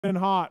and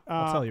hot.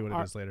 I'll tell you what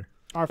it is later.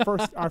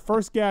 Our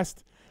first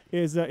guest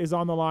is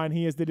on the line.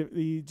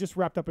 He just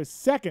wrapped up his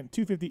second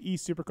 250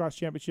 East Supercross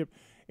Championship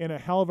in a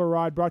hell of a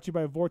ride. Brought to you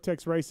by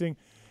Vortex Racing.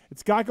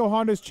 It's Geico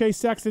Honda's Chase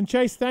Sexton.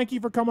 Chase, thank you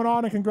for coming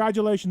on and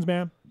congratulations,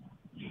 man.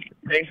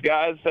 Thanks,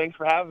 guys. Thanks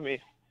for having me.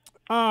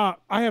 I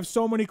have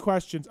so many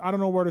questions. I don't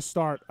know where to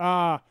start.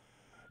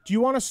 Do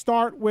you want to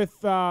start with?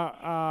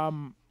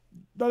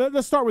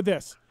 Let's start with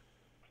this.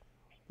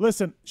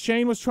 Listen,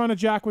 Shane was trying to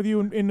jack with you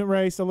in the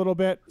race a little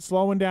bit,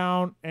 slowing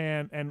down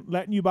and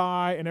letting you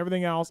by and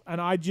everything else.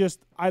 And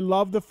I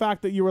love the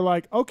fact that you were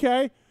like,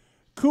 okay,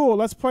 cool,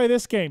 let's play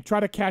this game. Try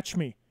to catch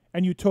me,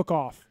 and you took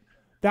off.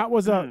 That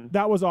was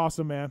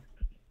awesome, man.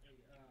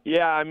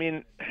 Yeah, I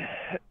mean,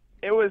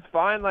 it was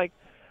fine. Like,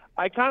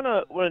 I kind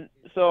of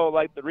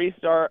like the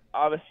restart.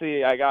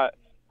 Obviously, I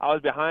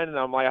was behind, and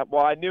I'm like,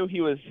 well, I knew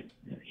he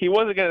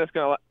wasn't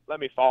gonna let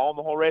me follow him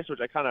the whole race,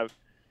 which I kind of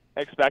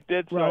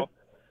expected. Right. So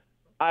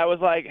I was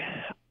like,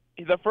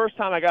 the first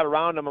time I got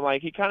around him, I'm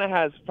like, he kind of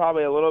has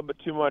probably a little bit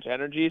too much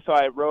energy. So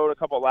I rode a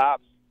couple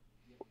laps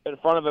in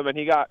front of him, and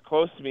he got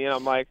close to me, and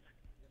I'm like,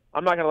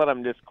 I'm not gonna let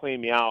him just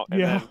clean me out.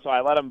 And then, so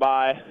I let him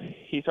by.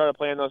 He started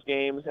playing those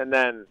games, and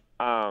then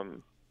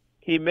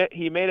he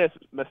made his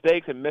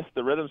mistakes and missed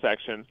the rhythm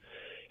section,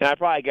 and I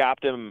probably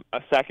gapped him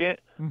a second.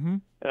 Mm-hmm.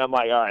 And I'm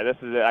like, all right, this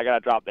is it. I gotta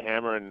drop the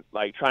hammer and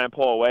like try and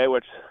pull away,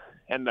 which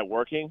ended up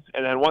working.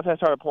 And then once I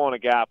started pulling a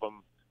gap,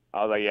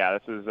 I was like, yeah,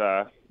 this is.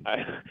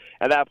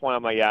 At that point,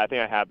 I'm like, yeah, I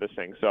think I have this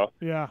thing. So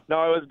yeah,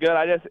 no, it was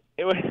good.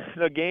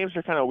 The games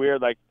are kind of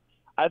weird. Like,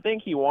 I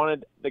think he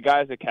wanted the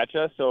guys to catch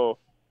us, so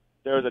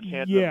there was a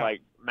chance of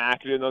like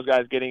McAdoo and those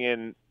guys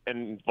getting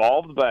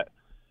involved. But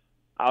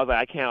I was like,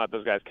 I can't let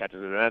those guys catch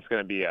us, and that's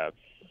going to be a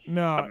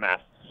mess.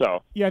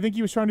 So yeah, I think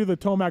he was trying to do the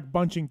Tomac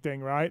bunching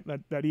thing, right?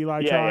 That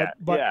Eli tried.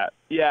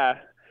 Yeah.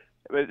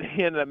 But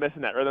he ended up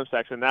missing that rhythm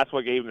section. That's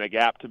what gave him the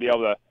gap to be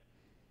able to.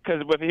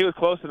 Because if he was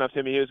close enough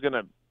to me, he was going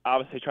to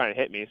obviously try and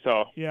hit me.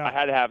 So I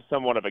had to have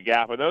somewhat of a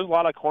gap. But there was a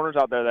lot of corners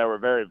out there that were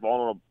very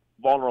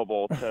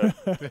vulnerable to,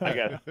 I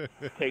guess,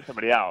 take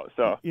somebody out.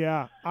 So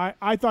yeah,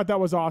 I thought that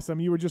was awesome.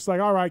 You were just like,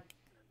 all right,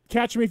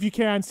 catch me if you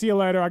can. See you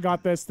later. I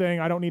got this thing.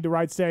 I don't need to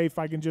ride safe.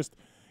 I can just,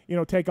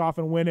 take off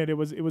and win it. It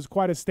was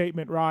quite a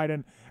statement ride.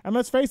 And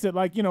let's face it,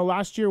 like,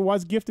 last year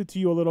was gifted to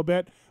you a little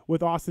bit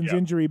with Austin's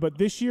injury. But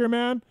this year,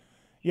 man,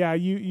 yeah,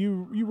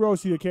 you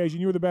rose to the occasion.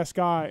 You were the best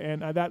guy,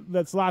 and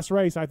that's last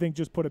race, I think,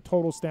 just put a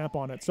total stamp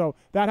on it. So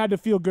that had to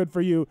feel good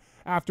for you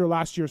after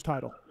last year's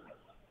title.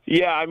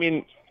 Yeah, I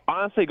mean,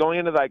 honestly, going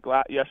into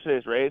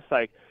yesterday's race,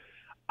 like,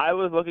 I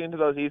was looking into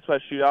those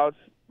East-West shootouts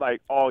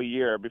like all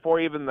year before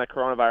even the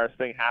coronavirus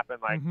thing happened.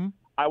 Like,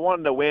 I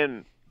wanted to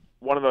win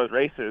one of those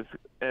races,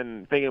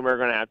 and thinking we were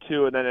going to have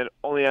two, and then it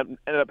only ended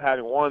up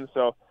having one.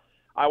 So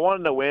I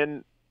wanted to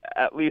win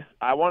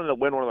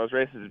one of those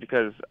races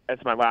because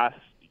it's my last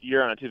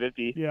year on a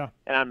 250,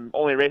 and I'm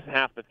only racing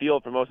half the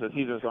field for most of the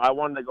season, so I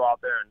wanted to go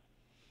out there and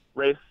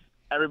race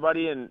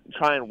everybody and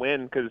try and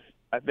win, because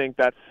I think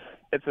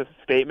it's a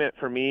statement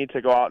for me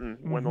to go out and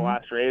win the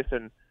last race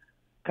and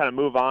kind of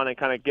move on and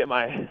kind of get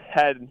my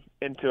head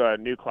into a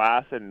new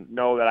class and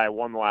know that I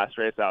won the last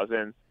race I was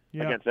in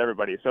against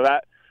everybody. So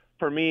that,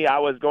 for me, I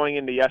was going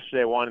into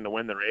yesterday wanting to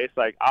win the race.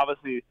 Like,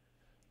 obviously,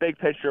 big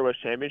picture was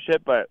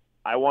championship, but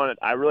I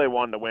really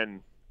wanted to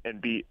win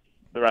and beat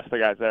the rest of the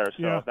guys there.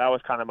 So that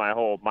was kind of my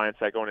whole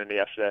mindset going into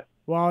yesterday.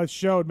 Well, it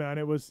showed, man.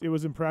 It was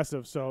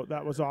impressive. So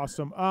that was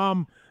awesome.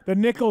 The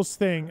Nichols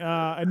thing,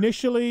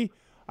 initially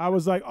I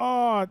was like,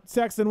 oh,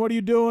 Sexton, what are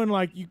you doing?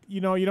 Like, you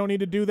don't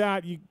need to do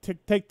that. You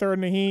take third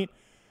in the heat.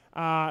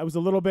 It was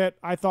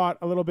I thought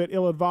a little bit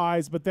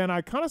ill-advised, but then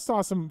I kind of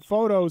saw some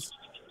photos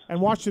and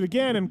watched it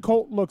again, and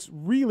Colt looks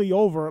really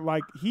over.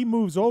 Like, he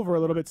moves over a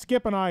little bit.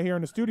 Skip and I here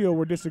in the studio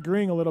were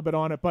disagreeing a little bit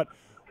on it, but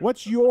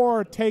what's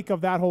your take of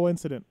that whole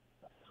incident?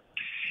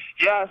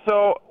 Yeah,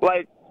 so,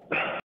 like,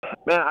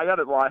 man, I got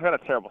a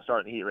terrible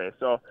start in the heat race.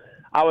 So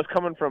I was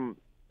coming from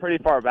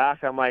pretty far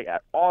back. I'm like,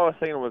 all I was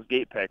thinking was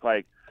gate pick.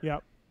 Like,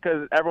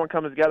 because everyone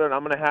comes together,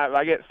 and if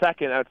I get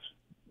second,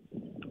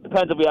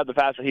 depends if we have the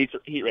faster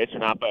heat race or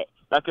not, but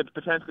that could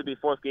potentially be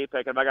fourth gate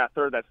pick. And if I got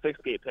third, that's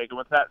sixth gate pick. And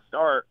with that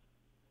start,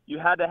 you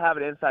had to have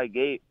an inside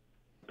gate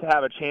to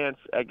have a chance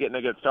at getting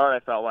a good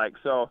start, I felt like.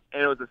 So,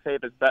 and it was the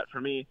safest bet for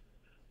me.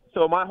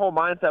 So my whole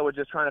mindset was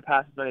just trying to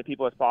pass as many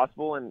people as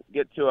possible and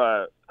get to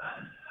a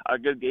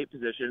good gate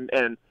position.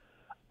 And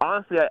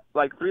honestly,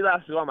 like 3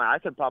 laps ago, I'm like, I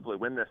could probably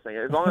win this thing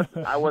as long as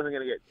I wasn't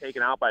going to get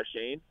taken out by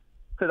Shane.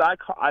 Because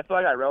I feel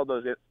like I reeled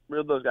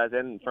those guys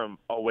in from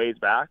a ways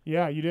back.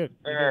 Yeah, you did.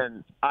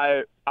 And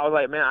I was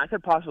like, man, I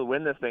could possibly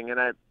win this thing. And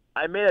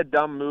I made a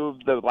dumb move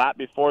the lap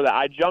before that.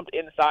 I jumped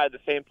inside the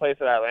same place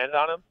that I landed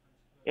on him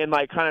and,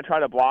 like, kind of tried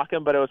to block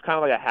him, but it was kind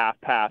of like a half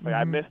pass. Like,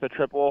 I missed the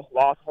triple,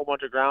 lost a whole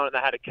bunch of ground, and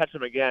I had to catch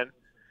him again.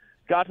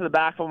 Got to the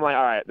back of him, like,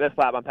 all right, this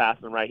lap I'm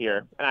passing him right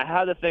here. And I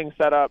had the thing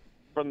set up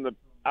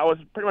I was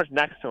pretty much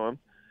next to him,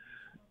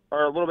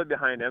 or a little bit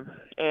behind him,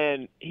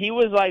 and he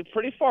was, like,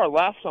 pretty far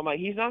left, so I'm like,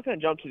 he's not going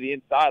to jump to the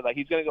inside. Like,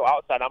 he's going to go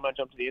outside. I'm going to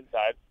jump to the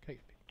inside.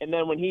 And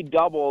then when he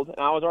doubled, and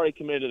I was already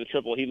committed to the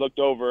triple, he looked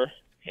over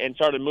and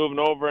started moving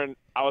over, and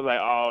I was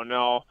like, oh,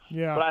 no.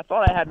 Yeah. But I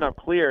thought I had enough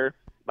clear.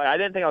 Like, I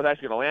didn't think I was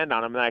actually going to land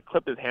on him, and I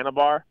clipped his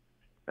handlebar,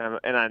 and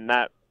on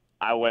that,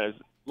 I was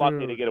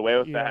lucky to get away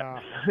with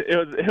that. It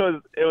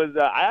was.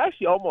 I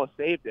actually almost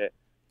saved it.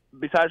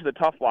 Besides the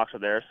tough blocks were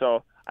there,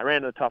 so I ran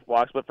into the tough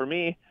blocks. But for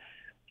me,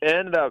 it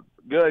ended up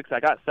good because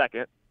I got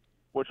second,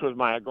 which was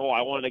my goal.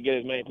 I wanted to get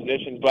as many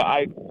positions, but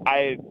I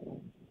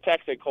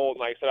texted Colt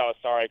and I said I was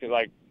sorry because,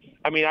 like,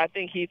 I mean, I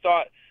think he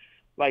thought,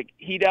 like,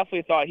 he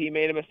definitely thought he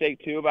made a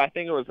mistake too, but I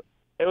think it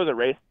was a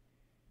race.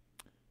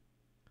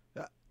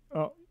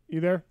 Oh, you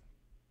there?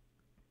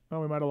 Oh,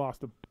 we might have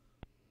lost him.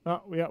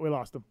 Oh, we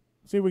lost him.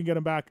 See if we can get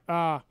him back.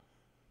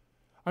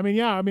 I mean,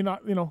 yeah, I mean,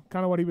 you know,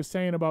 kind of what he was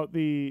saying about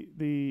the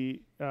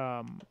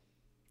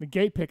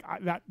gate pick.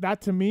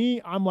 That to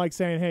me, I'm like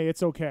saying, hey,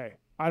 it's okay.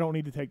 I don't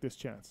need to take this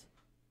chance.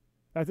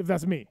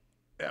 That's me.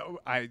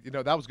 You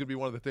know, that was going to be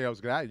one of the things I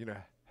was going to add. You know,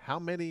 how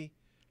many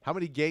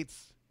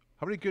gates?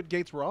 How many good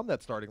gates were on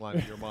that starting line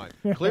in your mind?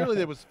 Clearly,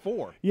 there was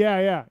 4.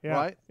 Yeah.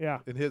 Right? Yeah.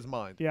 In his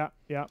mind. Yeah.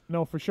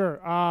 No, for sure.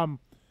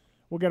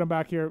 We'll get him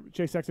back here.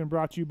 Chase Sexton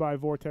brought to you by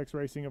Vortex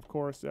Racing, of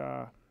course.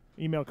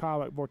 Email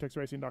Kyle at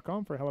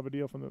vortexracing.com for a hell of a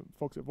deal from the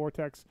folks at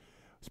Vortex.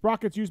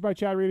 Sprockets used by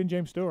Chad Reed and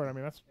James Stewart. I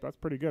mean, that's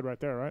pretty good right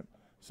there, right?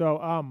 So,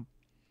 all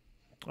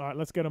right,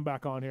 let's get him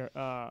back on here.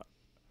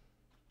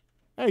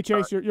 Hey,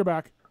 Chase, you're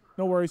back.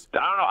 No worries.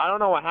 I don't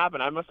know what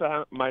happened. I must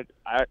have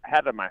I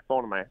had my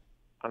phone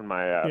on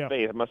my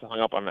face. I must have hung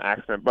up on an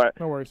accident. But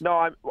no worries.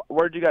 No,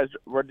 where did you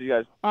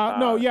guys?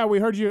 No, yeah, we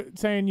heard you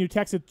saying you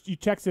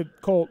texted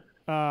Colt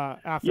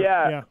after.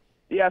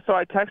 Yeah. So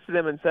I texted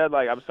him and said,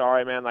 like, I'm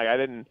sorry, man. Like, I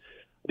didn't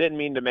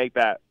mean to make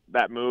that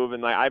move,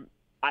 and like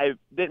I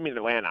didn't mean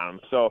to land on him.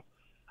 So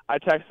I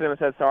texted him and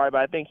said sorry,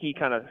 but I think he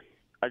kind of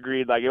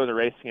agreed, like, it was a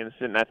racing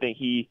incident, and I think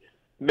he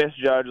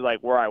misjudged, like,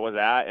 where I was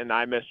at, and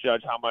I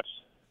misjudged how much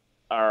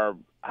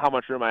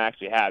room I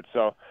actually had.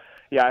 So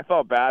yeah, I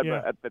felt bad,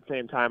 but at the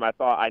same time, I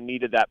thought I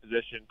needed that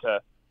position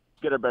to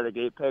get a better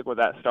gate pick with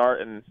that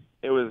start, and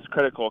it was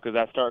critical because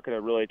that start could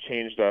have really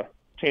changed a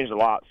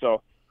lot.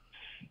 So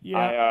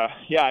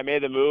I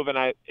made the move, and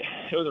it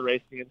was a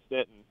racing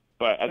incident.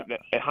 But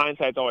in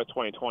hindsight, it's always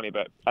 20/20.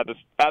 But at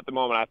the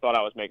moment, I thought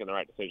I was making the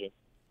right decision.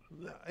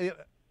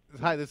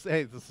 Hi, this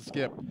is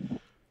Skip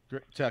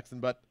Jackson.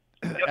 But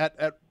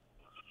I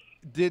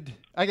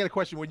got a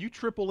question? When you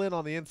triple in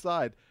on the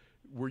inside,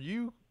 were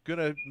you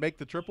gonna make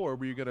the triple, or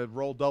were you gonna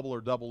roll double or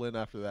double in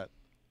after that?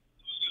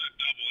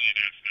 Double in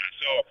after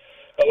that.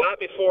 So a lot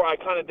before, I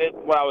kind of did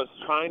what I was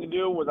trying to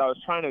do was I was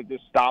trying to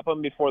just stop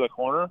him before the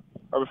corner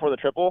or before the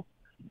triple,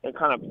 and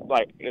kind of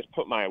like just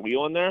put my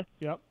wheel in there.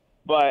 Yep.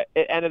 But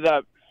it ended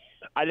up,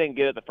 I didn't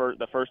get it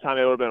the first time.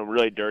 It would have been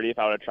really dirty if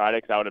I would have tried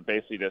it, because I would have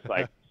basically just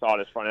like sawed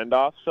his front end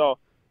off. So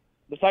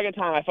the second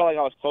time, I felt like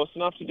I was close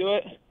enough to do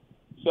it.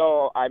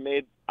 So I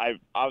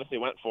obviously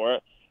went for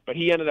it, but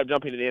he ended up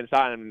jumping to the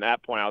inside, and at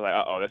that point I was like,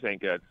 uh-oh, this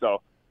ain't good.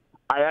 So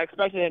I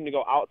expected him to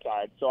go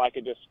outside so I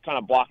could just kind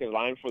of block his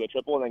line for the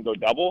triple and then go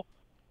double.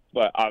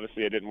 But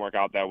obviously it didn't work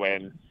out that way,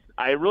 and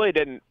I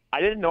didn't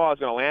know I was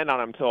going to land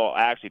on him until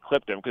I actually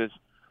clipped him, because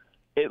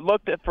it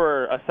looked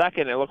for a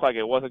second, it looked like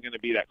it wasn't going to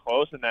be that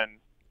close, and then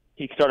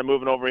he started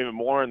moving over even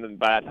more, and then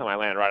by that time I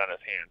landed right on his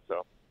hand.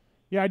 So,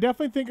 yeah, I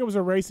definitely think it was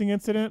a racing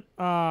incident.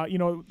 You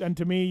know, and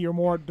to me, you're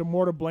more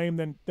to blame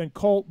than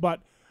Colt. But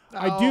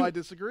I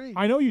disagree.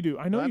 I know you do.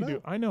 I know you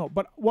do. I know.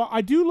 But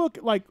I do look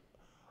like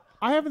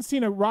I haven't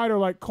seen a rider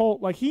like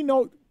Colt. Like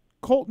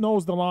Colt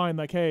knows the line.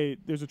 Like, hey,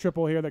 there's a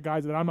triple here that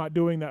I'm not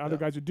doing that other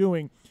guys are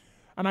doing,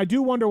 and I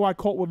do wonder why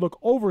Colt would look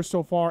over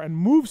so far and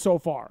move so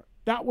far.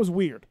 That was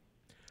weird.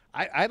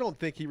 I don't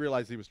think he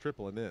realized he was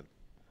tripling in.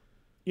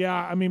 Yeah,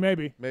 I mean,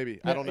 maybe.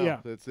 I don't know. Yeah.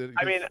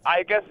 I mean,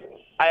 I guess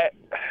I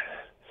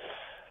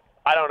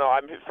don't know.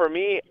 I mean, for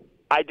me,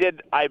 I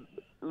did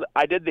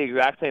the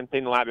exact same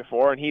thing the lap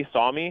before, and he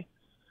saw me.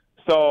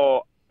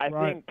 So I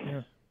think,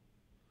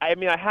 I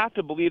mean, I have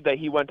to believe that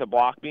he went to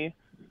block me,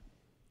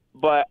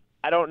 but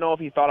I don't know if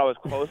he thought I was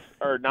close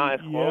or not as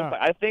close. Yeah.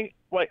 I think,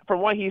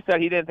 from what he said,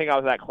 he didn't think I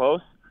was that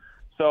close.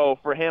 So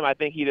for him, I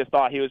think he just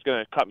thought he was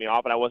going to cut me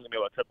off and I wasn't going to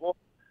be able to triple.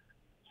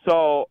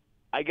 So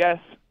I guess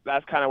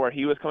that's kind of where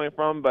he was coming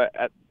from, but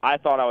I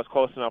thought I was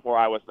close enough where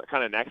I was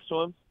kind of next to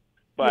him.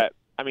 But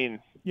I mean,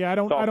 I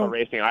don't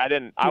racing. I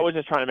was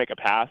just trying to make a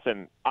pass,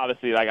 and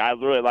obviously, like, I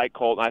really like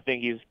Colt, and I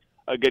think he's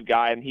a good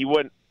guy, and he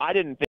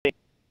didn't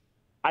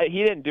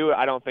do it.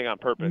 I don't think on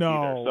purpose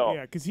either. So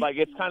yeah, because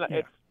it's kind of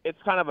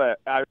it's kind of a.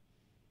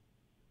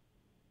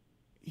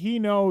 He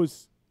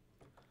knows.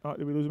 Oh,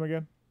 did we lose him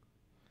again?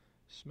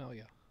 Smell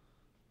ya.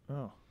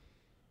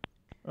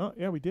 Oh,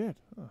 yeah, we did.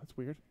 Oh, that's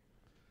weird.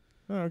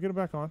 No, get him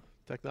back on.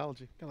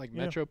 Technology. Got like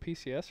Metro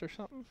PCS or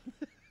something?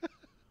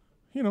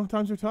 You know,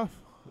 times are tough.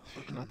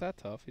 Not that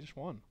tough. He just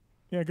won.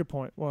 Yeah, good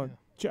point. Well,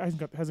 hasn't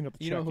got the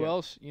You check know who yet.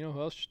 else? You know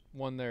who else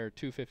won their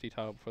 250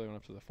 title before they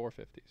went up to the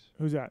 450s?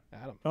 Who's that?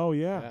 Adam. Oh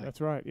yeah, Yeah.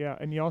 that's right. Yeah,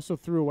 and he also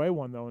threw away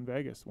one though in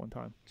Vegas one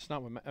time. It's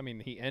not. I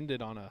mean, he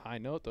ended on a high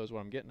note. Though is what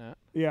I'm getting at.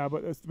 Yeah,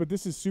 but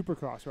this is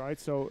Supercross, right?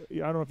 So I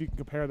don't know if you can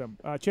compare them.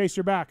 Chase,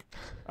 you're back.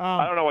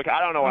 I don't know what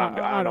I'm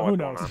doing. I don't know who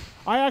what's knows?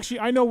 going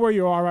on. I know where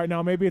you are right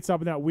now. Maybe it's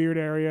up in that weird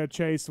area,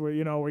 Chase, where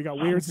you got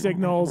weird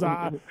signals.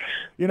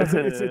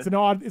 It's an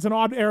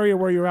odd area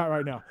where you're at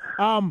right now.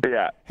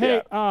 Yeah.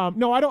 Hey, yeah.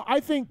 no, I don't. I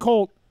think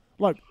Colt.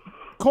 Look,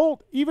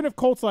 Colt. Even if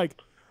Colt's like,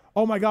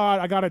 oh my God,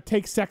 I got to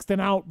take Sexton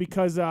out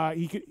because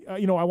he could.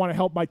 I want to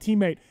help my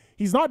teammate.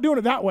 He's not doing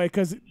it that way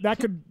because that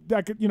could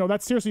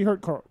that seriously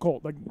hurt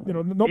Colt. Like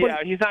nobody. Yeah,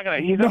 he's not gonna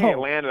get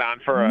landed on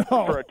for a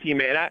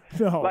teammate.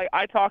 And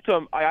I talked to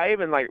him. I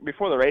even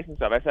before the race and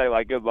stuff. I said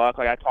good luck.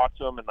 I talked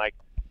to him and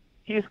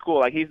he's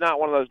cool. He's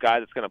not one of those guys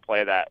that's gonna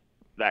play that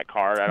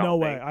card. I don't No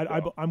way. think,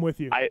 so. I'm with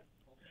you. I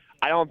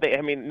don't think.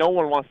 I mean, no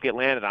one wants to get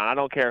landed on. I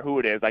don't care who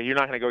it is. You're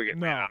not gonna go get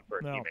landed on for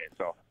a teammate.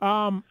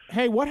 So.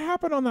 Hey, what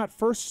happened on that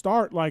first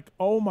start?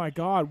 Oh my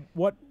God,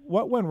 what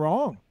went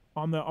wrong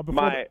on the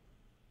before?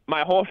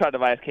 My whole shot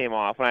device came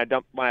off when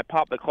I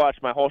popped the clutch.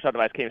 My whole shot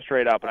device came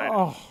straight up,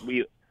 and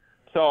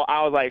so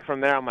I was from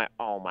there. I'm like,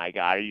 oh my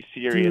God, are you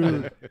serious?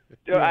 Dude,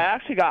 yeah. I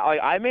actually got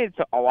I made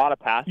a lot of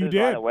passes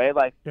right away.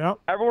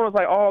 Everyone was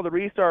like, oh, the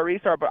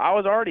restart, but I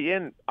was already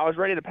in. I was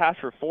ready to pass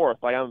for fourth.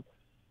 I was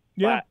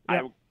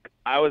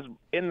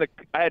in the.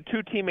 I had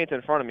two teammates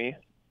in front of me,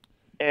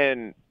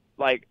 and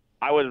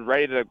I was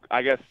ready to.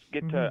 I guess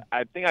get to.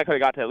 I think I could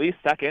have got to at least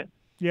second.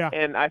 Yeah.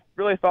 And I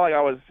really felt like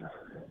I was.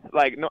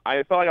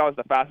 I felt like I was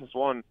the fastest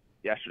one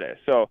yesterday.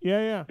 So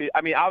yeah.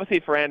 I mean, obviously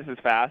Ferrandis is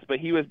fast, but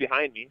he was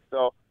behind me,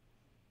 so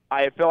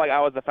I feel like I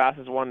was the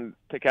fastest one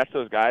to catch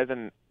those guys.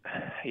 And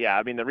yeah,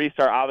 I mean, the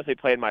restart obviously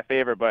played in my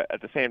favor, but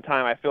at the same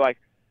time, I feel like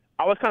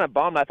I was kind of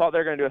bummed. I thought they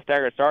were going to do a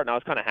staggered start, and I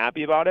was kind of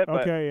happy about it.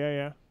 But okay,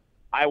 yeah.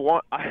 I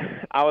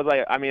was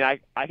like, I mean, I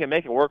can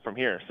make it work from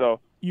here. So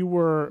you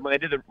were when they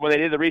did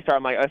the restart,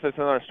 I'm like, this is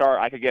another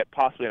start. I could get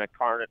possibly in a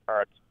car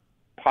or a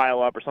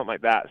pile up or something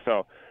like that.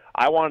 So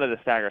I wanted a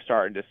stagger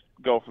start and just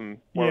go from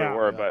where we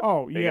were, but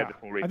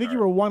I think you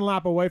were one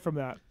lap away from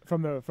that,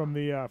 from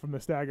the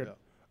staggered.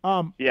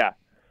 Yeah.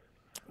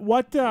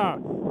 What?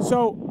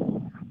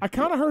 So I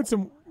kind of heard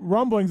some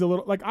rumblings a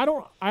little.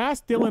 I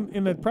asked Dylan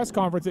in the press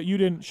conference that you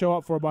didn't show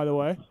up for, by the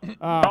way.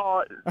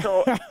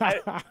 So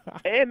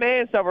AMA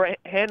and stuff were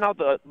handing out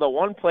the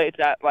one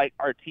plates at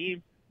our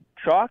team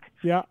truck.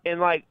 Yeah.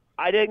 And I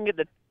didn't get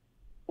the.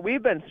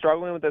 We've been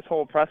struggling with this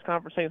whole press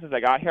conference thing since I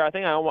got here. I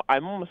think I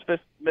almost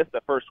missed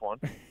the first one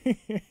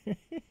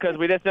because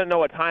we just didn't know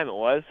what time it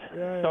was.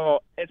 Yeah.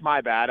 So it's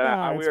my bad.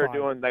 We were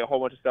doing a whole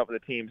bunch of stuff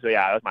with the team. So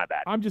yeah, it was my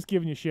bad. I'm just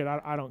giving you shit.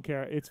 I don't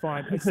care. It's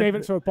fine. Save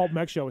it for the Pulp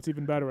Mech show. It's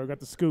even better. I've got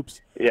the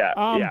scoops. Yeah.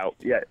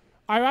 Yeah.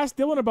 I asked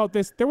Dylan about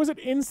this. There was an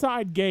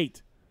inside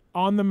gate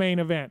on the main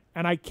event,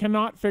 and I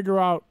cannot figure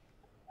out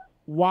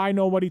why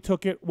nobody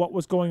took it, what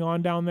was going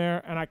on down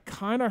there. And I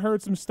kind of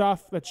heard some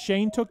stuff that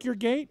Shane took your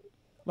gate.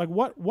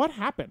 What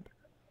happened?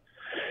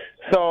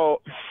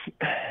 So,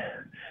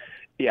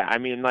 yeah, I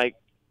mean, I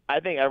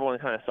think everyone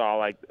kind of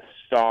saw,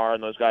 Star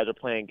and those guys are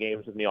playing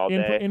games with me all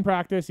day. In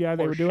practice, yeah,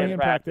 they were doing it in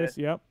practice,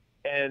 yep.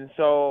 And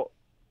so,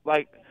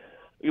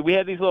 we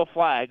had these little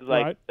flags,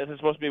 right. This is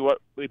supposed to be what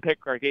we pick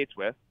our gates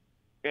with.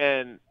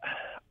 And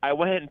I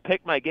went ahead and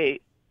picked my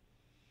gate,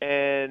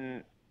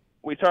 and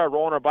we started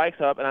rolling our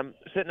bikes up, and I'm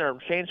sitting there,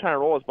 Shane's trying to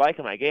roll his bike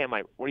in my gate. I'm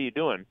like, what are you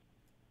doing?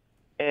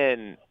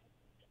 And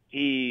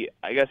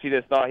I guess he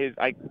just thought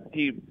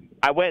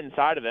I went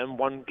inside of him,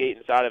 one gate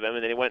inside of him,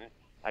 and then he went,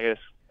 I guess,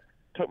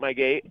 took my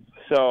gate.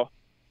 So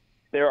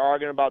they were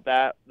arguing about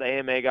that, the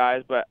AMA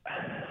guys, but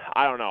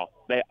I don't know.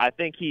 I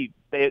think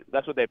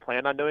that's what they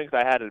planned on doing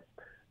because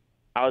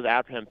I was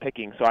after him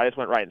picking, so I just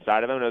went right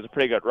inside of him, and it was a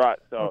pretty good rut.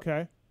 So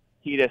okay.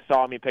 He just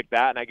saw me pick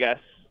that, and I guess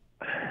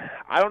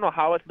I don't know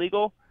how it's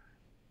legal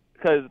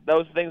because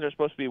those things are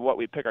supposed to be what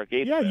we pick our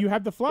gates. Yeah, with. you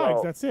have the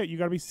flags. So that's it. You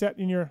got to be set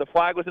in your. The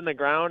flag was in the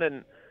ground,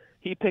 and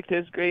he picked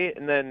his gate,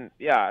 and then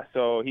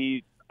so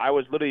I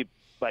was literally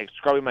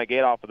scrubbing my gate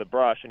off with a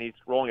brush, and he's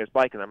rolling his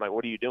bike, and I'm like,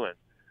 "What are you doing?"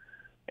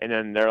 And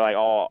then they're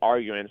all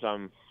arguing. So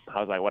I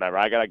was like, "Whatever."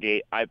 I got a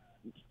gate. I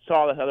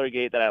saw this other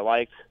gate that I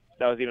liked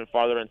that was even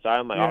farther inside.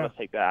 I'm like, "I'll just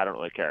take that. I don't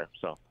really care."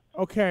 So.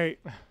 Okay,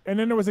 and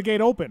then there was a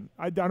gate open.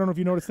 I don't know if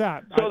you noticed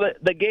that. So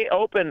the gate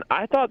open,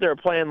 I thought they were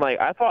playing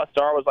I thought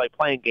Star was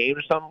playing games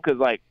or something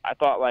because I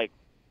thought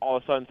all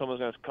of a sudden someone's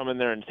gonna come in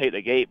there and take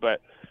the gate,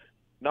 but.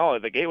 No,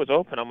 the gate was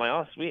open. I'm like,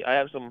 oh, sweet. I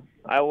have a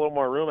little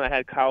more room, and I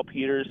had Kyle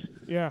Peters.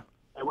 Yeah.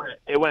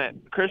 It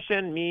went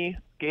Christian, me,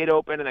 gate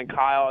open, and then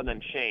Kyle, and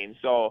then Shane.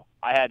 So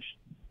I had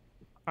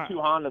two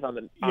Hondas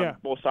on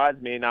both sides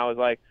of me, and I was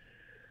like,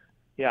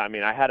 yeah, I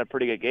mean, I had a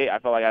pretty good gate. I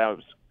felt like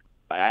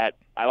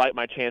I liked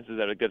my chances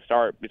at a good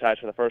start. Besides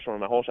for the first one, when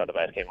my whole shot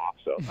device came off.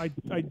 So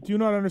I do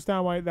not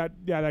understand why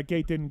that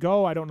gate didn't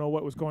go. I don't know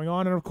what was going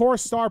on, and of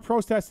course, Star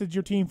protested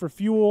your team for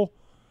fuel.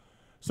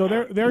 So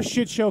their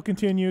shit show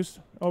continues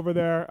over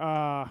there.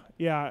 I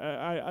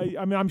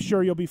mean, I'm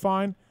sure you'll be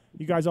fine.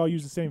 you guys all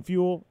use the same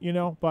fuel, you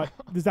know. But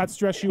does that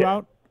stress you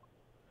out?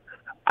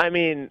 I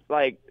mean,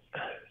 like,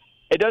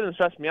 it doesn't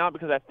stress me out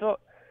because I feel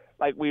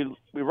like we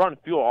run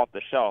fuel off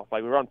the shelf.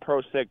 Like, we run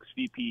Pro 6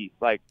 VP.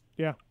 Like,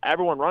 Yeah.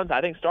 everyone runs.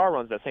 I think Star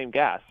runs that same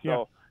gas. So,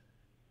 Yeah.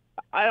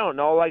 I don't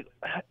know. Like,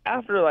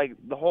 after, like,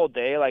 the whole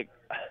day, like,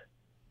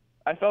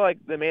 I felt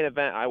like the main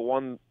event, I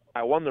won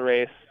the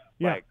race.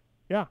 Yeah. Like,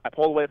 Yeah. I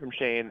pulled away from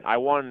Shane. I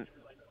won.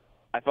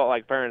 I felt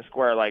like fair and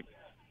square. Like,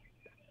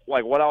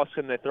 what else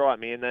can they throw at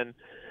me? And then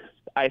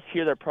I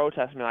hear their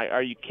protesting me. Like,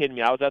 are you kidding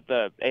me? I was at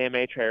the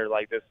AMA trailer,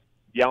 like, just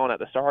yelling at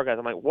the Star guys.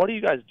 I'm like, what do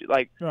you guys do?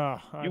 Like,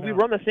 we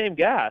run the same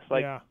gas.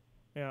 Like,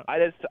 yeah.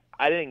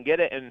 I didn't get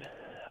it, and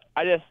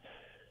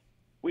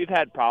we've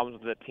had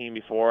problems with the team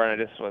before,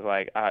 and I just was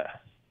like, I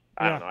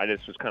don't know. I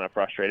just was kind of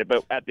frustrated.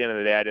 But at the end of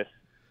the day,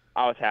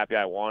 I was happy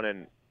I won,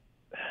 and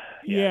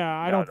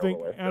I don't think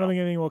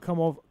anything will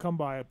come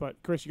by it. But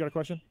Chris, you got a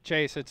question?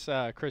 Chase, it's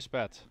Chris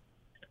Betts.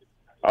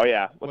 Oh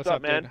yeah, what's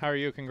up, man? Dude? How are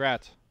you?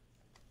 Congrats.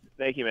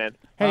 Thank you, man.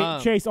 Hey,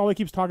 Chase, all he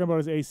keeps talking about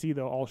is AC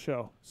though, all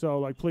show. So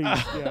like, please,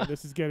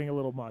 this is getting a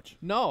little much.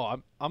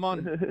 No, I'm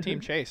on Team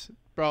Chase,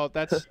 bro.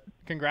 That's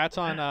congrats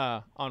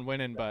on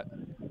winning, but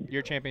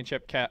your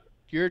championship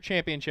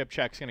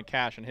check's gonna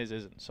cash and his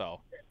isn't. So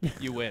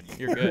you win.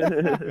 You're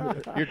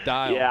good. You're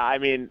dialed. Yeah, I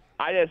mean,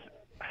 I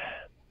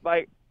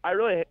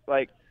really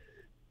like.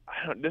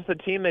 Just the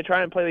team, they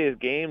try and play these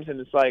games,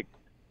 and it's like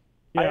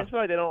I just feel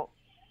like they don't.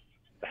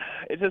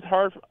 It's just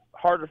harder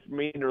for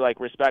me to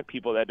like respect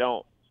people that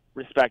don't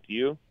respect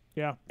you.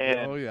 Yeah.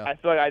 And I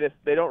feel like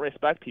they don't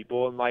respect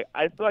people, and like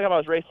I feel like if I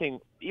was racing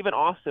even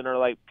Austin or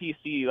like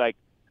PC, like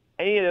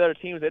any of the other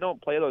teams, they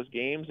don't play those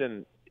games,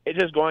 and it's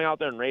just going out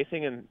there and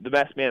racing, and the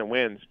best man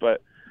wins.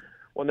 But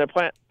when they're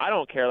playing, I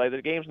don't care. Like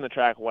the games on the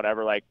track,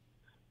 whatever. Like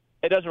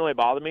it doesn't really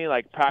bother me.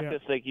 Like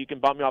practice, like you can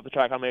bump me off the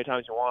track how many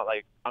times you want.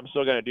 Like I'm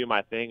still gonna do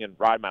my thing and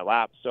ride my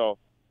lap. So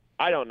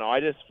I don't know.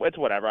 It's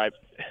whatever.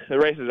 The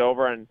race is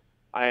over, and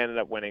I ended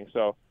up winning.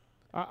 So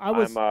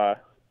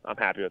I'm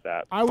happy with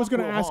that. I was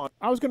gonna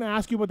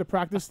ask you about the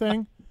practice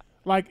thing,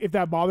 like if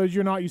that bothers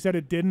you or not. You said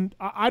it didn't.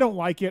 I don't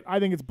like it. I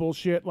think it's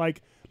bullshit.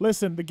 Like,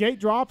 listen, the gate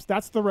drops.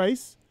 That's the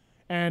race,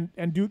 and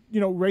do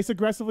race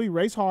aggressively,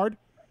 race hard,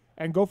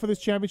 and go for this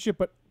championship.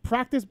 But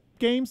practice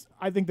games,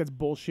 I think that's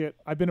bullshit.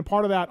 I've been a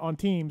part of that on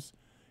teams,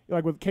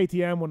 like with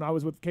KTM when I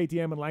was with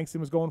KTM and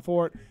Langston was going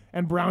for it,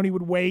 and Brownie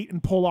would wait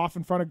and pull off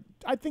in front of.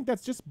 I think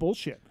that's just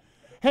bullshit.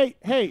 Hey.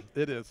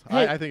 It is.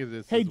 Hey, I think it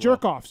is. Hey,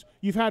 jerk-offs.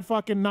 You've had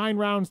fucking 9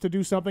 rounds to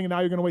do something, and now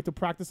you're going to wait to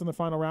practice in the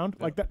final round?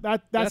 Yeah.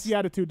 Like, that's the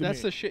attitude to me.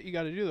 That's the shit you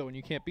got to do, though, when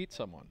you can't beat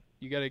someone.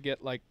 You got to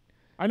get, like,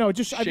 I know,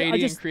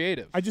 shady and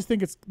creative. I just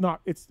think it's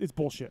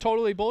bullshit.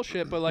 Totally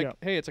bullshit, but, like,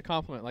 hey, it's a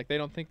compliment. Like, they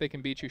don't think they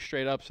can beat you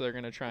straight up, so they're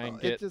going to try and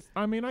get.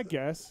 I mean, I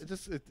guess.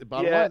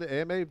 Bottom line,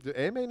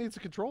 the AMA needs to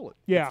control it.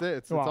 Yeah.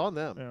 It's on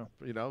them.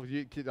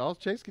 Yeah. All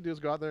Chase can do is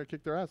go out there and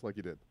kick their ass like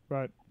you did.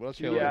 Right. What else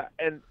you do?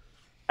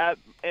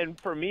 And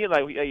for me,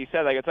 like you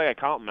said, like it's like a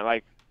compliment.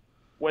 Like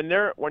when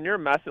you're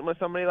messing with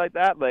somebody like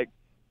that, like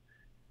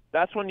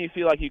that's when you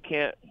feel like you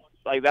can't.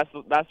 Like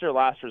that's their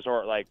last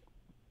resort. Like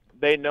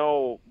they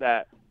know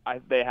that I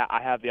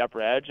have the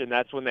upper edge, and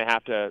that's when they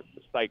have to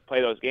like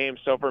play those games.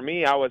 So for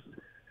me,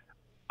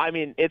 I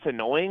mean, it's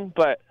annoying,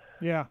 but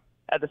yeah.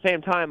 At the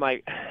same time,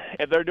 like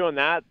if they're doing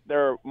that,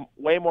 they're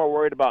way more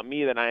worried about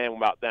me than I am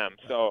about them.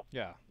 So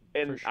yeah.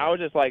 And sure. I was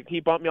just like,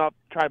 he tried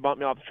to bump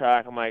me off the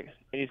track. I'm like,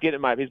 and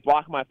he's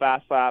blocking my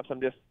fast laps.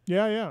 I'm just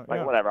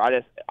whatever.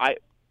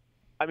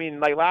 I mean,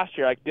 like last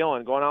year, like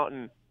Dylan going out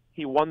and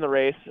he won the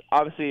race.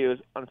 Obviously, it was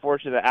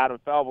unfortunate that Adam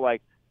fell, but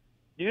like,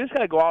 you just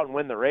gotta go out and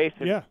win the race.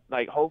 And,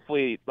 like,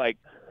 hopefully, like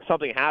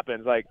something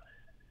happens. Like,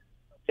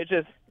 it's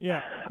just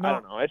I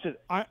don't know. It's just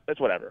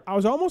it's whatever. I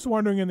was almost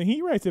wondering in the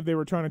heat race if they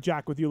were trying to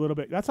jack with you a little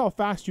bit. That's how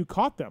fast you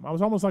caught them. I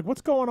was almost like,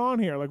 what's going on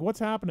here? Like,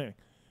 what's happening?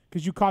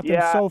 Because you caught them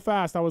so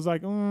fast. I was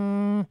like,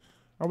 are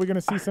we going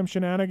to see some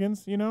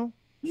shenanigans,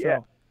 Yeah.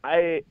 So.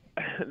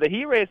 The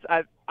heat race,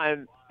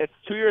 it's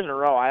 2 years in a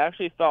row. I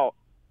actually felt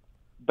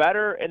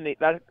better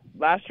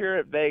last year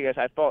at Vegas.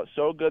 I felt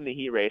so good in the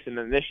heat race. And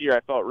then this year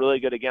I felt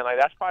really good again. Like,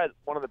 that's probably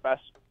one of the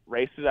best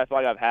races I feel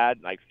like I've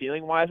had, like,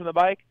 feeling-wise on the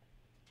bike.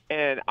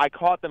 And I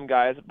caught them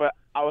guys, but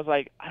I was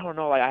like, I don't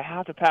know, like, I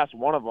have to pass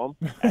one of them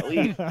at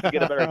least to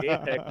get a better game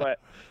pick. But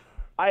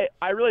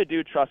I really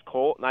do trust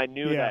Colt, and I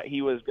knew that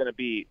he was going to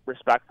be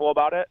respectful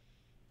about it.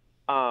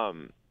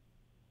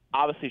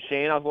 Obviously,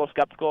 Shane I was a little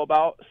skeptical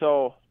about,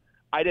 so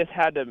I just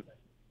had to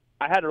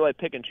really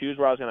pick and choose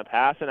where I was going to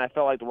pass, and I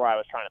felt like where I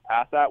was trying to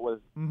pass that was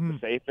the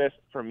safest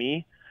for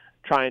me,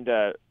 trying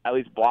to at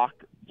least block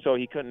so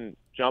he couldn't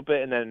jump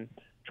it, and then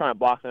trying to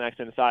block the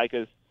next inside,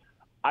 because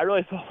I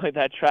really felt like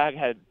that track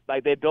had,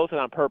 like, they built it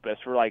on purpose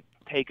for, like,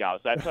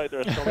 takeouts. I felt like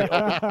there were so many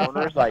open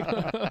corners, like,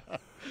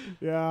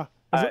 yeah.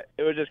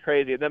 It was just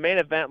crazy. The main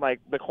event,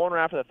 like the corner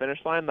after the finish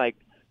line, like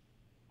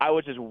I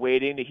was just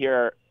waiting to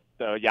hear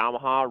the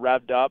Yamaha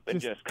revved up and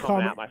just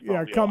coming at my phone.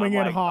 Yeah, coming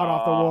in hot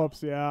off the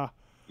whoops. Yeah.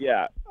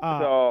 Yeah.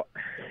 So,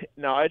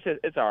 no,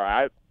 it's all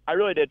right. I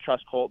really did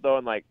trust Colt though,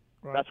 and like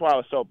that's why I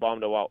was so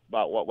bummed about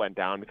what went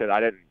down, because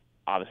I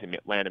obviously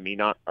land a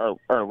mean on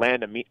or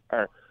land a mean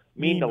or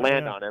mean to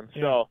land on him.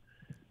 Yeah. So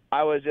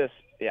I was just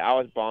I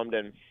was bummed,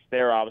 and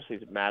they were obviously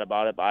mad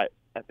about it, but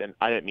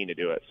I didn't mean to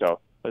do it. So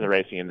it was a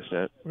racing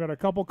incident. We got a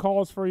couple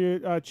calls for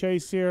you,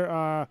 Chase, here.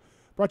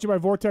 Brought to you by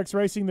Vortex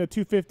Racing, the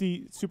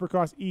 250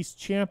 Supercross East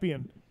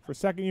champion for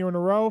second year in a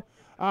row.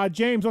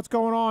 James, what's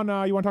going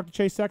on? You want to talk to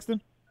Chase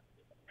Sexton?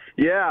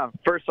 Yeah.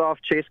 First off,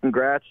 Chase,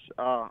 congrats.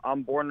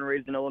 I'm born and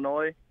raised in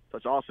Illinois, so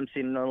it's awesome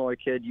seeing an Illinois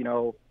kid,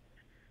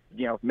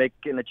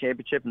 making the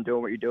championship and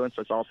doing what you're doing.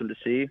 So it's awesome to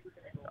see.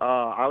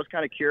 I was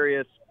kind of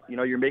curious.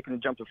 You're making the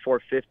jump to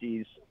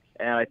 450s,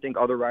 and I think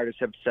other riders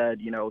have said,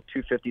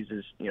 250s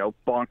is,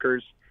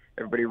 bonkers.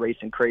 Everybody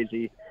racing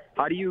crazy.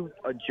 How do you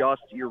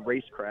adjust your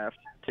racecraft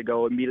to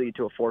go immediately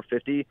to a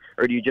 450,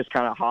 or do you just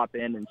kind of hop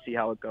in and see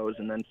how it goes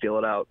and then feel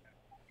it out?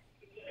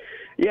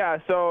 Yeah,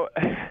 so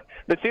I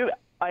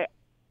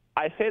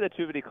say the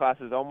 250 class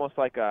is almost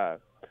like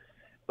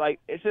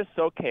it's just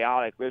so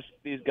chaotic. There's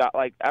these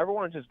guys,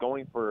 everyone's just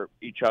going for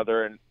each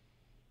other, and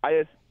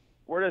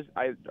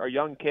are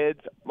young kids.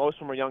 Most of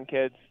them are young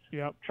kids.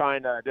 Yep.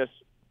 Trying to just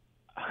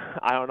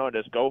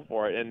just go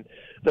for it. And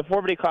the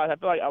 450 class, I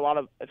feel like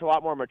it's a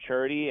lot more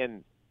maturity,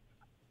 and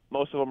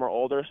most of them are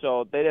older,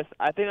 so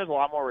I think there's a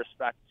lot more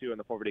respect too in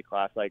the 450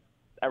 class. Like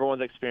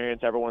everyone's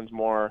experienced, everyone's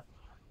more,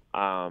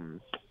 I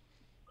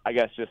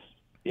guess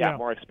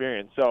more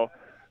experienced. So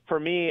for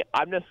me,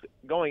 I'm just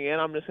going in.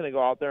 I'm just going to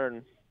go out there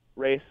and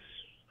race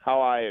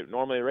how I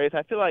normally race.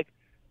 I feel like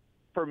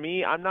for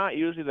me, I'm not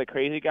usually the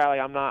crazy guy. Like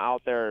I'm not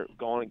out there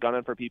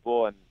gunning for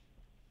people, and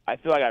I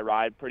feel like I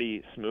ride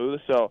pretty smooth.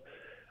 So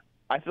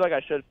I feel like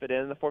I should fit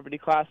in the 450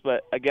 class,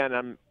 but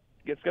again,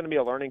 it's going to be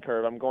a learning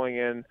curve. I'm going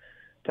in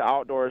to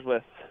outdoors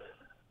with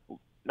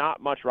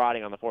not much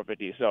riding on the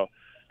 450, so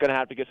going to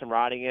have to get some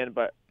riding in.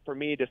 But for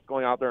me, just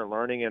going out there and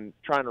learning and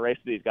trying to race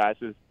with these guys,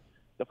 is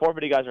the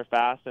 450 guys are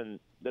fast, and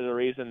there's a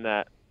reason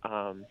that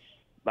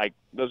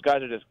those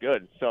guys are just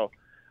good. So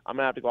I'm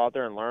going to have to go out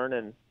there and learn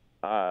and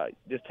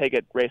just take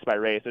it race by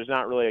race. There's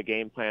not really a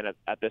game plan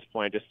at this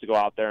point, just to go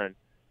out there and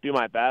do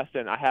my best.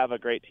 And I have a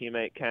great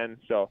teammate, Ken,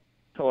 so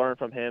to learn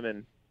from him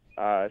and,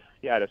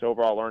 just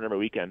overall learn every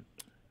weekend.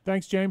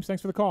 Thanks, James.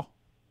 Thanks for the call.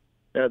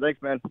 Yeah,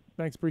 thanks, man.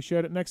 Thanks,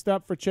 appreciate it. Next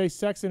up for Chase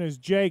Sexton is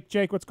Jake.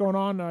 Jake, what's going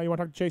on? You want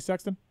to talk to Chase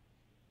Sexton?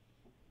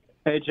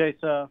 Hey, Chase.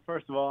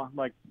 First of all,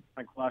 like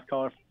last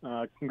caller,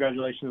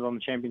 congratulations on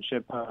the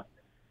championship.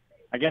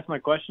 I guess my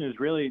question is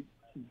really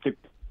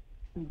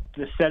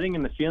the setting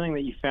and the feeling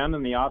that you found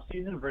in the off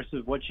season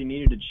versus what you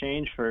needed to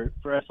change for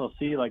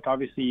SLC. Like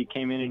obviously you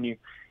came in and you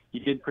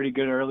did pretty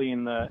good early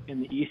in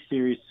the East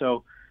Series.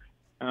 So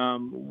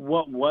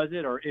what was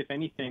it, or if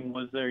anything,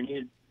 was there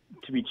needed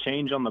to be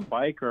changed on the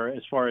bike, or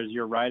as far as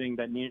your riding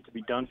that needed to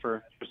be done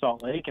for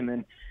Salt Lake? And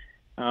then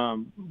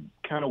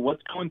kind of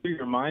what's going through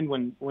your mind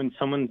when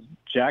someone's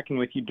jacking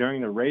with you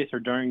during the race or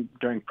during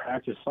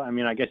practice? I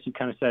mean, I guess you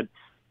kind of said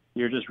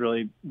you're just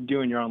really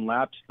doing your own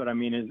laps, but I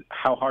mean,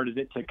 how hard is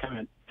it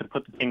to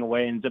put the thing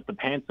away and zip the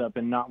pants up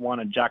and not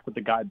want to jack with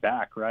the guy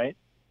back, right?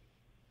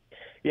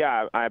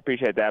 Yeah, I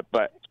appreciate that,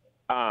 but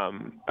I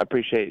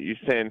appreciate you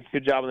saying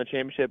good job on the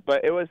championship.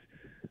 But it was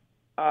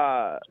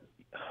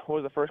what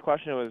was the first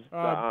question? It was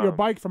your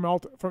bike from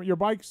your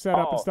bike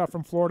setup and stuff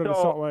from Florida to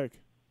Salt Lake.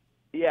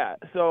 Yeah,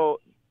 so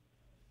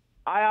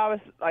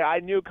I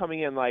knew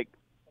coming in, like,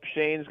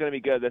 Shane's going to be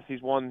good.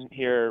 He's won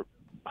here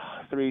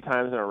 3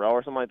 times in a row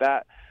or something like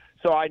that.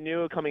 So I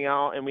knew coming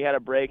out, and we had a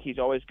break. He's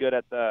always good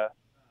at the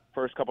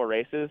first couple of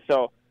races.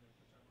 So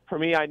for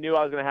me, I knew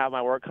I was going to have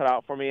my work cut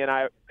out for me. And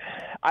I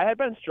had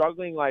been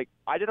struggling. Like,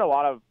 I did a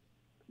lot of,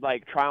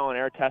 trial and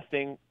error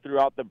testing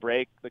throughout the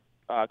break, the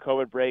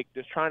COVID break,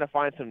 just trying to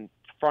find some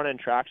front-end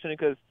traction,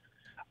 because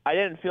I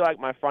didn't feel like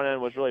my front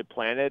end was really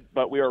planted,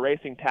 but we were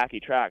racing tacky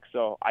tracks,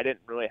 so I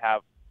didn't really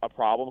have a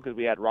problem because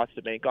we had ruts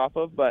to bank off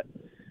of. But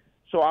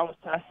so I was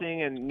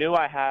testing and knew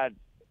I had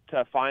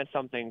to find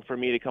something for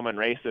me to come and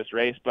race this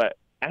race, but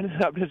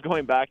ended up just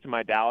going back to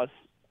my Dallas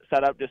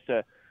setup just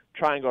to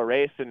try and go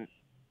race. And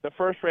the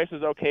first race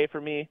was okay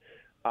for me.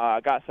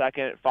 I got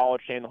second,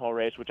 followed Shane the whole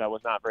race, which I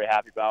was not very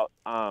happy about.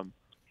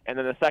 And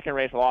then the second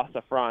race, I lost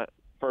the front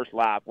first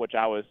lap, which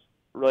I was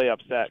really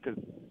upset because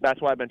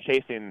that's what I've been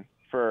chasing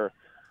for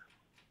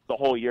the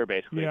whole year,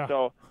 basically. Yeah.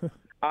 So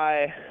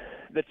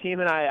the team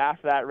and I,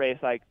 after that race,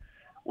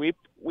 we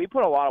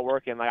put a lot of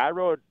work in. Like, I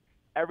rode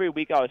every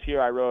week I was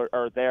here, I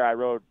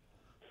rode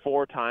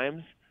 4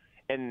 times.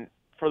 And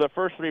for the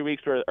first 3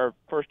 weeks or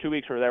first 2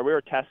 weeks we were there, we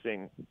were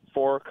testing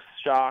forks,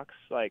 shocks,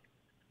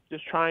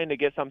 just trying to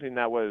get something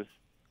that was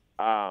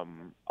a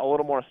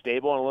little more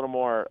stable and a little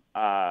more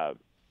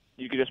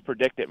you could just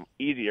predict it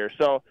easier.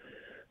 So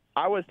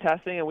I was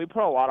testing, and we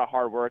put a lot of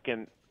hard work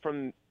in.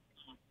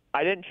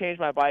 I didn't change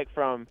my bike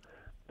from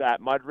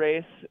that mud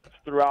race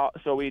throughout,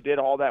 so we did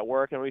all that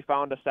work, and we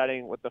found a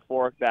setting with the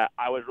fork that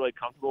I was really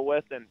comfortable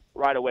with, and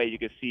right away you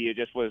could see it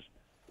just was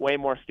way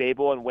more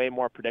stable and way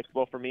more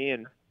predictable for me,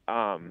 and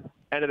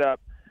ended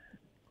up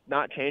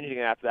not changing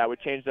it after that. We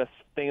changed this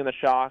thing in the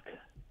shock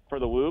for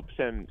the whoops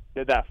and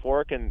did that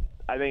fork, and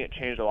I think it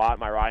changed a lot,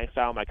 my riding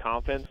style, my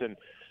confidence, and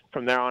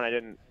from there on, I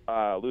didn't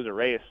lose a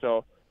race.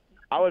 So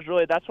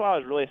that's why I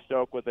was really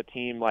stoked with the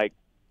team. Like,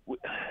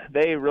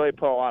 they really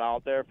put a lot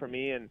out there for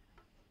me and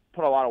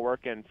put a lot of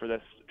work in for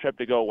this trip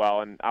to go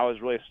well, and I was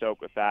really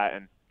stoked with that.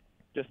 And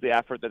just the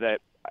effort that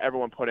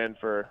everyone put in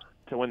to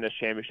win this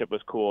championship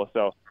was cool.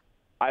 So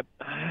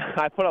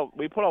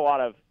we put a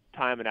lot of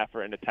time and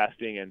effort into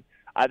testing, and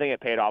I think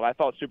it paid off. I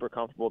felt super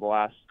comfortable the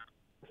last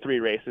 3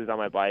 races on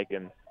my bike,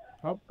 and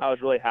I was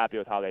really happy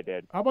with how they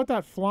did. How about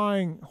that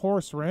Flying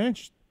Horse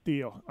Ranch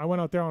deal? I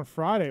went out there on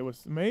Friday. It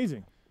was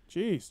amazing.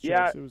 Jeez.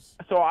 Yeah. It was...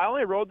 So I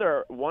only rode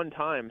there one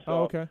time. So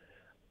okay.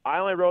 I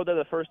only rode there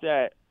the first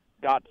day I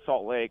got to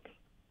Salt Lake,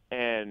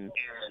 and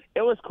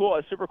it was cool.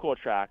 It's a super cool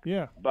track.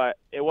 Yeah. But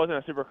it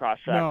wasn't a supercross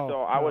track.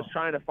 I was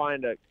trying to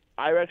find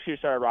I actually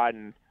started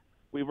riding.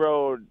 We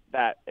rode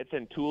that. It's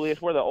in Thule.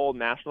 It's where the old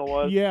National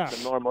was. Yeah. The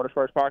Miller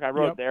Motorsports Park. I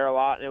rode there a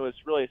lot, and it was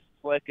really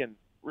slick and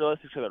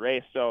realistic to the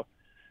race. So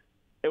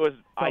it was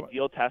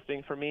ideal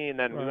testing for me. And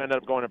then we ended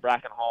up going to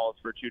Bracken Halls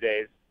for 2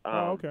 days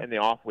in the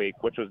off week,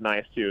 which was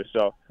nice too.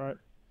 So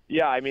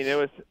yeah, I mean, it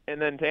was.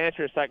 And then to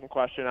answer your second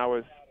question, I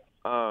was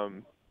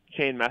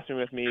Shane messing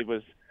with me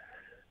was,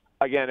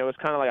 again, it was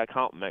kind of like a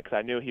compliment because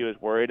I knew he was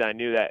worried. I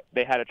knew that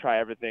they had to try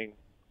everything,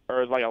 or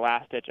it was like a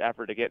last-ditch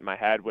effort to get in my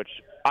head, which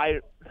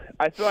I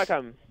feel like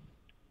I'm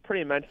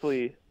pretty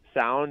mentally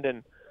sound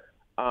and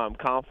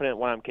confident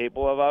what I'm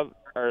capable of.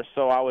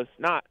 So I was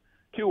not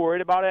too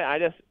worried about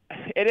it.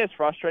 It is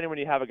frustrating when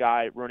you have a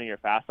guy ruining your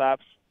fast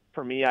laps.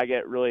 For me, I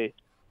get really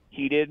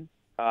heated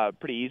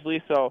pretty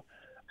easily. So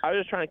I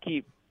was just trying to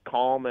keep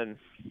calm and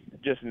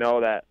just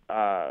know that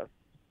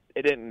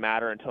it didn't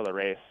matter until the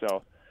race.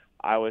 So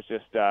I was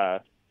just, trying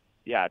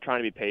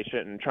to be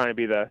patient and trying to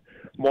be the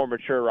more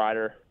mature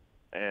rider.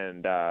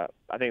 And I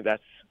think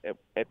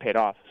it paid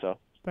off. So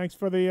thanks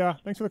for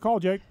the call,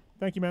 Jake.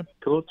 Thank you, man.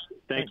 Cool.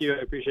 Thank you.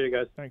 I appreciate it,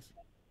 guys. Thanks.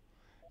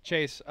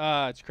 Chase,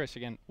 it's Chris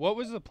again. What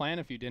was the plan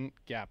if you didn't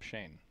gap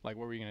Shane? Like,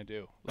 what were you gonna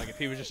do? Like, if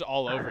he was just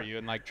all over you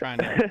and like trying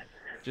to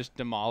just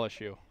demolish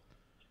you?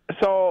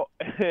 So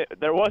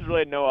there was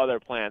really no other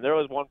plan. There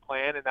was one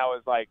plan, and that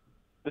was like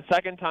the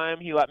second time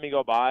he let me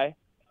go by,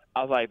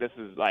 I was like, this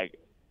is like,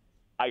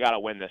 I gotta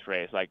win this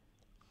race, like,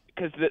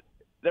 because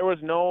there was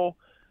no.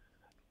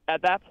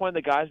 At that point,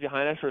 the guys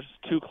behind us were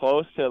too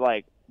close to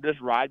like just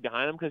ride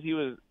behind him because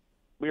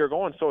we were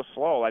going so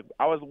slow. Like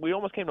we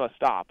almost came to a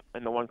stop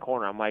in the one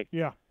corner. I'm like,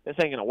 yeah, this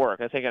ain't gonna work.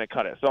 This ain't gonna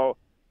cut it. So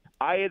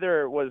I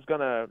either was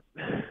gonna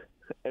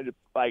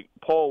like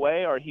pull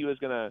away or he was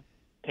gonna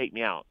take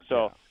me out.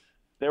 So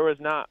there was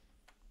not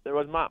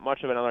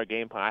much of another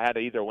game plan. I had to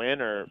either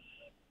win or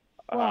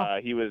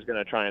he was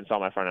gonna try and saw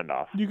my front end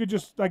off. You could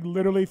just like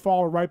literally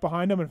fall right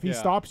behind him, and if he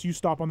stops, you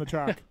stop on the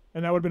track,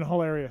 and that would have been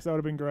hilarious. That would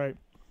have been great.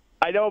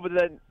 I know, but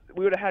then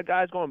we would have had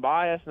guys going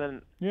by us,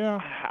 and then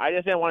I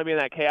just didn't want to be in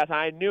that chaos. And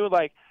I knew,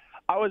 like,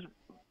 I was,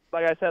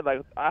 like I said,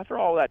 like after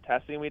all that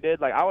testing we did,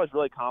 like I was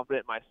really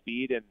confident in my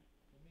speed and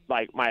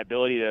like my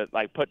ability to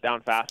like put down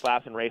fast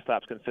laps and race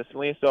laps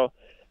consistently. So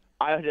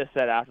I just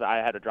said after that I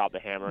had to drop the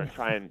hammer and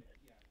try and.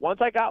 Once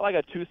I got like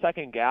a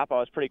 2-second gap, I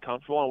was pretty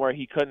comfortable, and where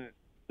he couldn't,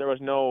 there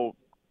was no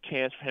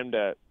chance for him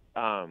to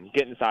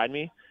get inside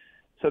me.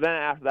 So then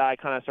after that, I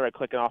kind of started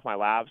clicking off my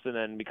laps, and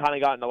then we kind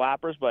of got into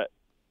lappers, but.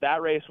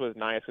 That race was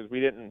nice because we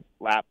didn't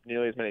lap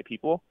nearly as many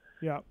people.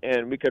 Yeah.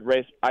 And we could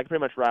race. I could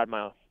pretty much ride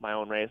my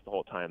own race the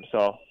whole time.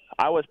 So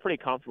I was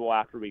pretty comfortable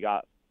after we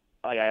got,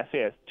 like I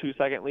say, a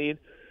 2-second lead.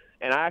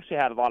 And I actually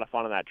had a lot of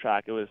fun on that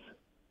track. It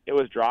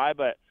was dry,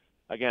 but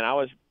again, I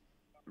was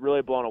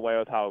really blown away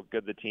with how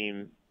good the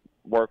team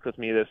worked with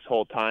me this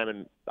whole time,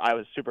 and I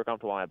was super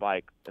comfortable on my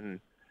bike and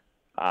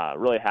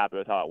really happy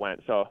with how it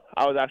went. So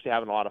I was actually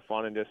having a lot of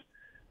fun, and just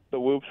the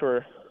whoops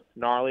were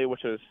gnarly,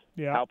 which was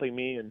helping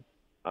me. And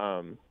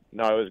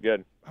no, it was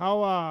good.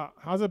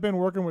 How's it been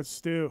working with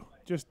Stu?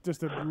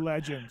 Just a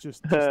legend,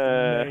 just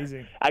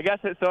amazing. I guess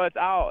it's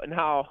out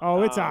now.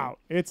 Oh, it's out.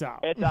 It's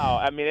out. It's out.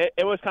 I mean,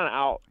 it was kind of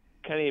out.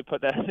 Kenny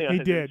put that thing on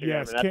his did, Instagram,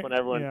 yes. and that's when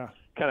everyone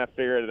kind of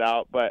figured it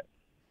out. But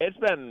it's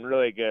been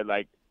really good.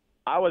 Like,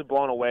 I was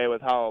blown away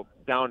with how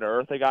down to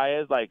earth the guy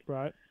is. Like,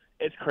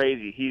 it's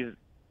crazy. He's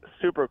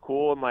super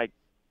cool, and like,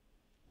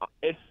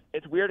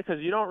 it's weird because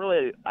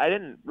I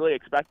didn't really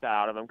expect that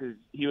out of him because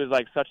he was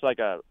like such like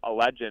a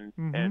legend,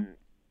 and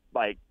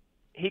like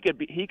he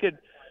could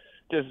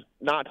just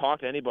not talk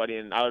to anybody,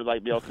 and I would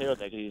like be okay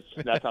with it.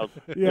 That's how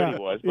good he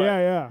was. But,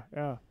 yeah.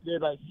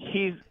 Dude, like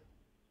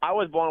I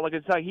was blown. Like,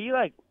 it's like he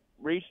like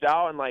reached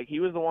out, and like he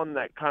was the one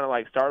that kind of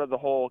like started the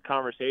whole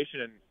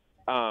conversation,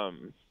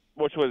 and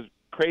which was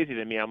crazy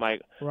to me. I'm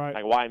like,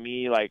 like why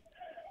me? Like,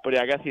 but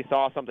I guess he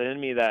saw something in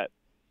me that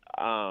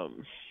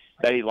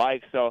he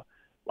liked. So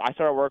I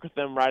started working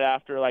with him right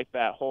after like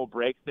that whole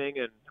break thing,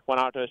 and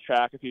went out to his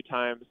track a few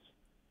times,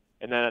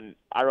 and then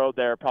I rode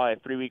there probably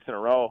 3 weeks in a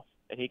row.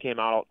 And he came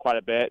out quite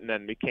a bit, and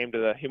then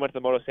he went to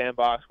the Moto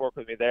Sandbox, worked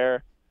with me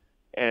there,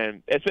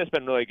 and it's just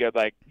been really good.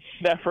 Like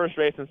that first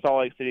race in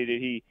Salt Lake City,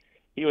 dude,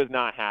 he was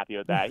not happy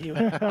with that.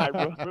 I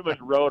pretty much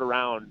rode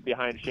around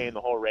behind Shane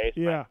the whole race.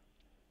 Yeah.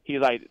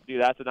 He's like,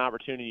 dude, that's an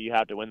opportunity you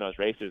have to win those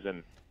races,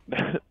 and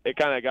it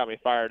kind of got me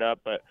fired up.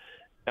 But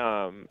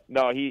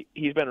no,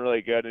 he's been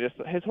really good. And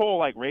just his whole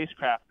like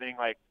racecraft thing,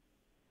 like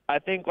I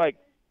think like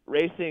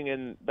racing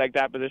in like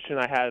that position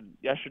I had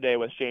yesterday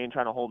with Shane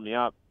trying to hold me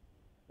up,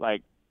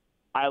 like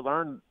I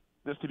learned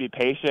just to be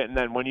patient, and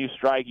then when you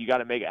strike, you got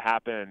to make it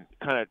happen.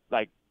 Kind of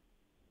like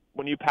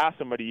when you pass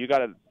somebody, you got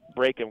to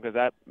break them because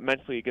that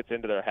mentally gets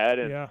into their head.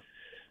 And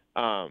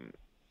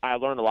I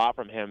learned a lot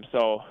from him,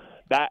 so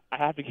that I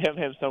have to give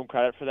him some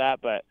credit for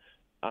that. But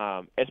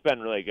it's been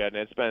really good,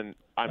 and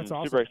I'm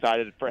super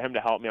excited for him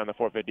to help me on the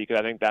 450 because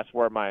I think that's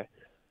where my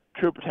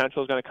true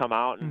potential is going to come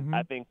out, and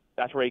I think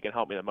that's where he can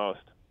help me the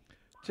most.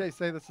 Chase,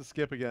 say this to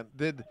Skip again.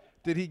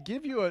 Did he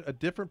give you a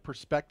different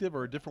perspective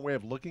or a different way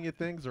of looking at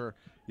things, or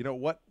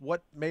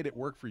what made it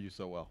work for you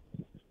so well?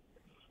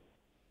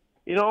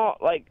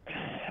 Like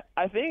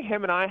I think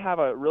him and I have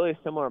a really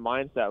similar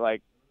mindset,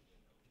 like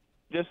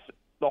just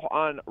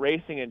on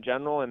racing in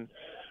general and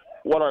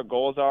what our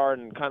goals are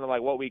and kind of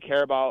like what we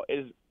care about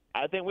is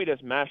I think we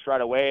just meshed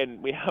right away,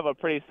 and we have a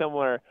pretty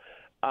similar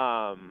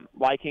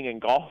liking in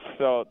golf.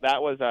 So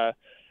that was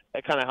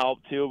it kind of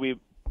helped too. We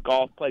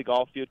played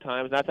golf a few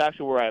times, and that's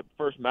actually where I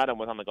first met him,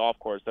 was on the golf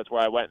course. That's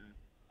where I went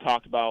and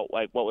talked about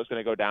like what was going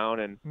to go down,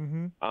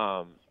 and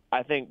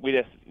I think we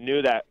just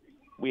knew that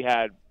we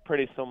had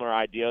pretty similar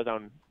ideas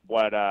on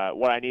what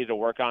I needed to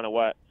work on and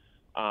what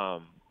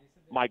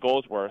my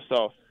goals were.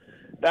 So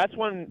that's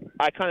when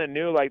I kind of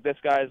knew like this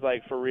guy's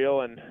like for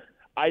real, and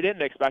I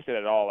didn't expect it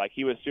at all. Like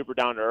he was super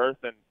down to earth,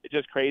 and it's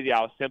just crazy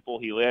how simple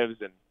he lives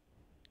and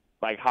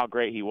like how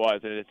great he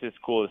was, and it's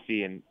just cool to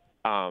see. And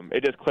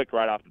it just clicked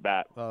right off the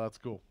bat. Oh, that's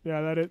cool.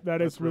 Yeah,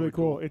 that is really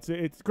cool.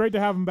 It's great to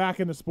have him back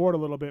in the sport a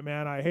little bit,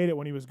 man. I hate it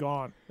when he was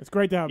gone. It's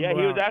great to have him. Yeah,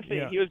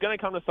 around. He was going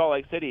to come to Salt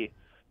Lake City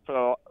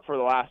for the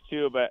last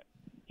two, but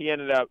I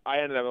ended up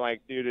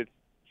like, dude,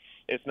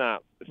 it's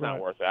not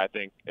worth it. I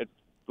think it's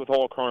with the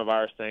whole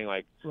coronavirus thing,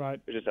 like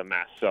it's just a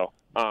mess. So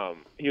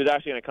he was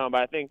actually going to come,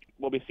 but I think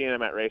we'll be seeing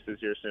him at races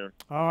here soon.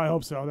 Oh, I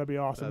hope so. That'd be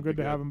awesome. Good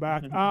to have him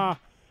back.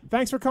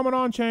 Thanks for coming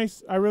on,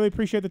 Chase. I really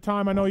appreciate the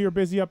time. I know you're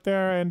busy up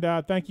there, and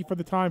thank you for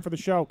the time for the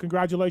show.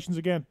 Congratulations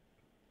again.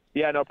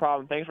 Yeah, no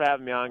problem. Thanks for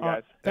having me on,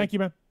 guys. Thank you,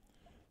 man.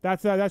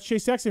 That's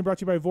Chase Sexton, brought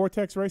to you by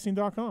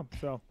VortexRacing.com.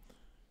 So,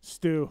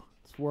 Stu.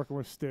 It's working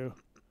with Stu.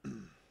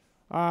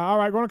 All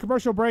right, going on a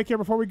commercial break here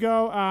before we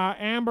go.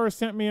 Amber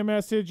sent me a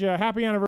message. Happy anniversary.